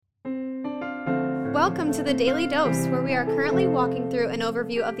Welcome to the Daily Dose, where we are currently walking through an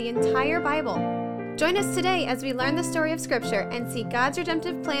overview of the entire Bible. Join us today as we learn the story of Scripture and see God's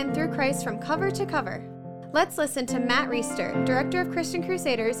redemptive plan through Christ from cover to cover. Let's listen to Matt Reisetter, Director of Christian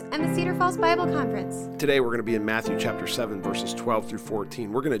Crusaders and the Cedar Falls Bible Conference. Today we're going to be in Matthew chapter 7, verses 12 through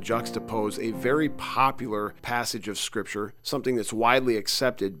 14. We're going to juxtapose a very popular passage of Scripture, something that's widely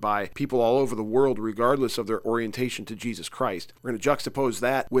accepted by people all over the world, regardless of their orientation to Jesus Christ. We're going to juxtapose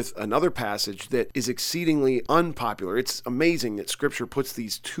that with another passage that is exceedingly unpopular. It's amazing that Scripture puts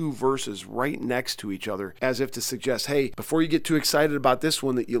these two verses right next to each other, as if to suggest, hey, before you get too excited about this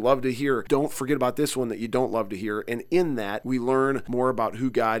one that you love to hear, don't forget about this one that you don't love to hear. And in that, we learn more about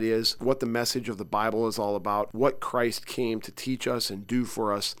who God is, what the message of the Bible is all about, what Christ came to teach us and do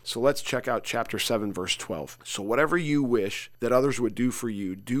for us. So let's check out chapter 7, verse 12. So whatever you wish that others would do for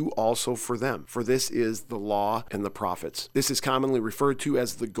you, do also for them. For this is the law and the prophets. This is commonly referred to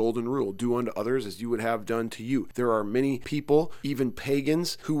as the golden rule. Do unto others as you would have done to you. There are many people, even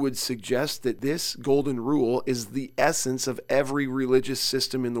pagans, who would suggest that this golden rule is the essence of every religious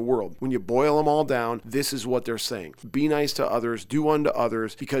system in the world. When you boil them all down, this is what they're saying. Be nice to others, do unto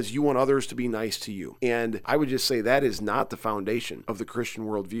others, because you want others to be nice to you. And I would just say that is not the foundation of the Christian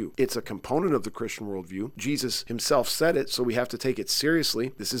worldview. It's a component of the Christian worldview. Jesus himself said it, so we have to take it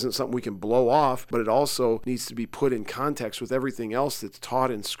seriously. This isn't something we can blow off, but it also needs to be put in context with everything else that's taught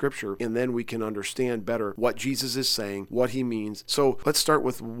in Scripture, and then we can understand better what Jesus is saying, what he means. So let's start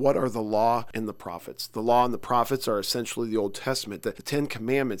with what are the law and the prophets. The law and the prophets are essentially the Old Testament, the 10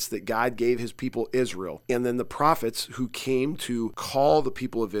 commandments that God gave his people Israel. And then the prophets who came to call the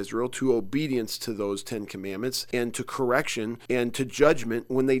people of Israel to obedience to those 10 commandments and to correction and to judgment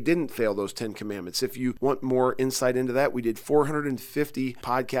when they didn't fail those 10 commandments. If you want more insight into that, we did 450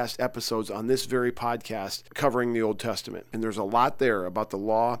 podcast episodes on this very podcast covering the Old Testament. And there's a lot there about the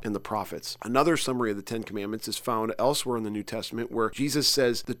law and the prophets. Another summary of the 10 commandments is found elsewhere in the New Testament, where Jesus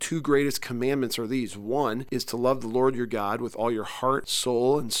says the two greatest commandments are these. One is to love the Lord your God with all your heart,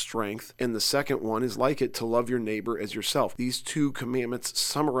 soul, and strength. And the second one is like it, to love your neighbor as yourself. These two commandments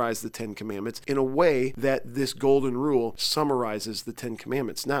summarize the 10 commandments in a way that this golden rule summarizes the 10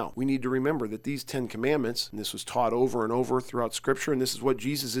 commandments. Now, we need to remember that these 10 commandments, and this was taught over and over throughout Scripture, and this is what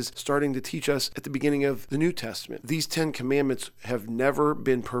Jesus is starting to teach us at the beginning of the New Testament. These 10 commandments have never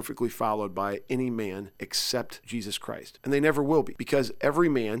been perfectly followed by any man except Jesus Christ. And they never will be, because every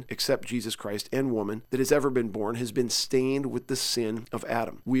man except Jesus Christ and woman that has ever been born has been stained with the sin of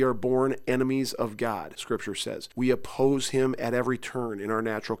Adam. We are born enemies of God, Scripture says. We oppose him at every turn in our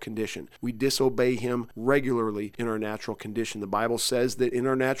natural condition. We disobey him regularly in our natural condition. The Bible says that in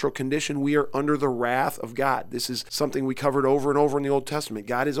our natural condition, we are under the wrath of God. This is something we covered over and over in the Old Testament.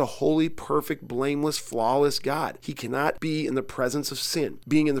 God is a holy, perfect, blameless, flawless God. He cannot be in the presence of sin.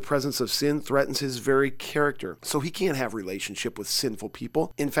 Being in the presence of sin threatens his very character. So he can't have relationship with sinful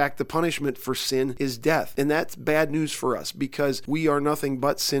people. In fact, the punishment for sin is death. And that's bad news for us, because we are nothing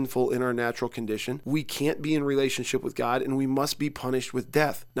but sinful in our natural condition. We can't be in relationship with God, and we must be punished with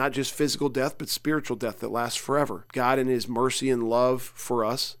death. Not just physical death, but spiritual death that lasts forever. God, in his mercy and love for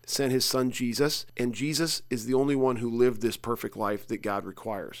us, sent his son Jesus, and Jesus is the only one who lived this perfect life that God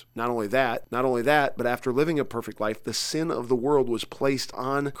requires. Not only that, but after living a perfect life, the sin of the world was placed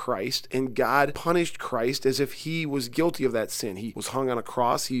on Christ, and God punished Christ as if he was guilty of that sin. He was hung on a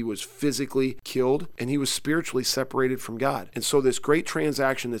cross, he was physically killed, and he was spiritually separated from God. And so this great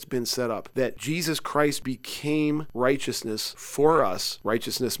transaction that's been set up, that Jesus Christ became righteousness for us.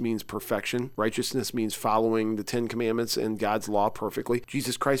 Righteousness means perfection. Righteousness means following the 10 commandments and God's law perfectly.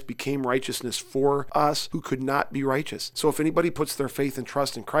 Jesus Christ became righteousness for us who could not be righteous. So if anybody puts their faith and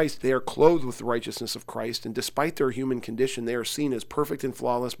trust in Christ, they are clothed with the righteousness of Christ, and despite their human condition, they are seen as perfect and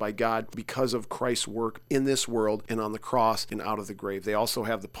flawless by God because of Christ's work in this world and on the cross and out of the grave. They also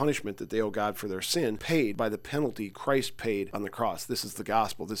have the punishment that they owe God for their sin paid by the penalty Christ paid on the cross. This is the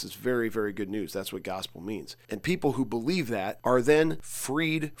gospel. This is very, very good news. That's what gospel means. And people who believe that are then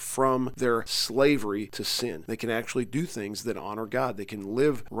freed from their slavery to sin. They can actually do things that honor God. They can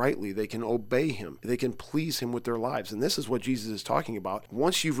live rightly. They can obey him. They can please him with their lives. And this is what Jesus is talking about.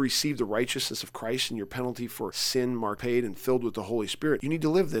 Once you've received the righteousness of Christ and your penalty for sin marked, paid, and filled with the Holy Spirit, you need to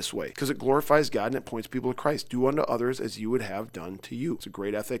live this way because it glorifies God and it points people to Christ. Do unto others as you would have done to you. It's a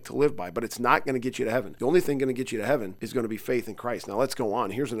great ethic to live by, but it's not going to get you to heaven. The only thing going to get you to heaven is going to be faith in Christ. Now let's go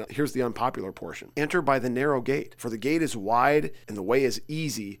on. Here's the unpopular portion. portion. Enter by the narrow gate, for the gate is wide and the way is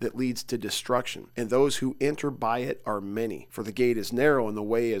easy that leads to destruction, and those who enter by it are many. For the gate is narrow and the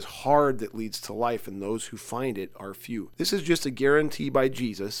way is hard that leads to life, and those who find it are few. This is just a guarantee by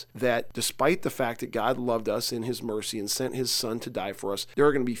Jesus that despite the fact that God loved us in his mercy and sent his son to die for us, there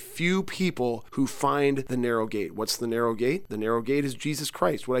are going to be few people who find the narrow gate. What's the narrow gate? The narrow gate is Jesus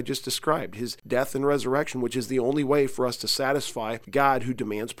Christ, what I just described, his death and resurrection, which is the only way for us to satisfy God who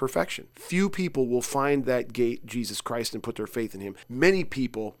demands perfection. Few people will find that gate, Jesus Christ, and put their faith in him. Many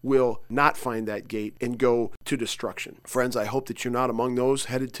people will not find that gate and go to destruction. Friends, I hope that you're not among those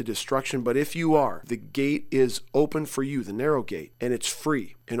headed to destruction, but if you are, the gate is open for you, the narrow gate, and it's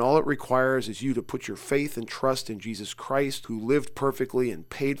free. And all it requires is you to put your faith and trust in Jesus Christ, who lived perfectly and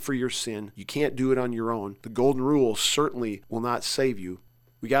paid for your sin. You can't do it on your own. The golden rule certainly will not save you.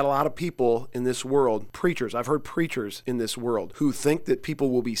 We got a lot of people in this world, preachers, I've heard preachers in this world, who think that people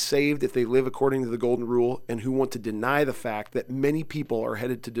will be saved if they live according to the golden rule, and who want to deny the fact that many people are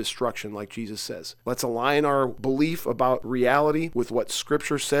headed to destruction, like Jesus says. Let's align our belief about reality with what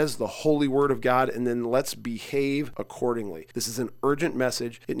Scripture says, the holy word of God, and then let's behave accordingly. This is an urgent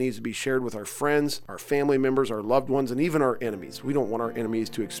message. It needs to be shared with our friends, our family members, our loved ones, and even our enemies. We don't want our enemies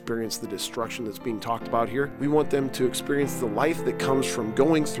to experience the destruction that's being talked about here. We want them to experience the life that comes from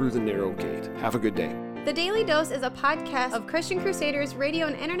going through the narrow gate. Have a good day. The Daily Dose is a podcast of Christian Crusaders radio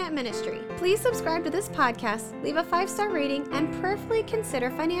and internet ministry. Please subscribe to this podcast, leave a 5-star rating, and prayerfully consider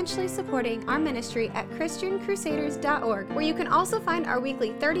financially supporting our ministry at ChristianCrusaders.org, where you can also find our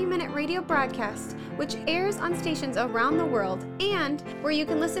weekly 30-minute radio broadcast, which airs on stations around the world, and where you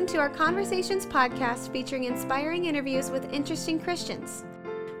can listen to our Conversations podcast featuring inspiring interviews with interesting Christians.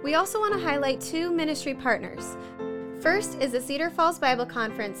 We also want to highlight 2 ministry partners. First is the Cedar Falls Bible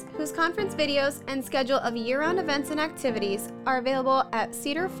Conference, whose conference videos and schedule of year-round events and activities are available at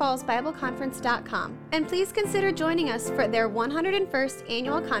cedarfallsbibleconference.com. And please consider joining us for their 101st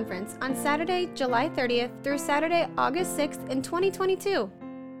annual conference on Saturday, July 30th through Saturday, August 6th in 2022.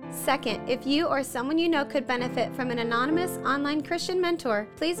 Second, if you or someone you know could benefit from an anonymous online Christian mentor,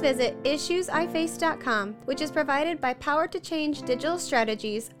 please visit issuesiface.com, which is provided by Power to Change Digital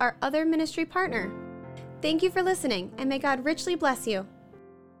Strategies, our other ministry partner. Thank you for listening, and may God richly bless you.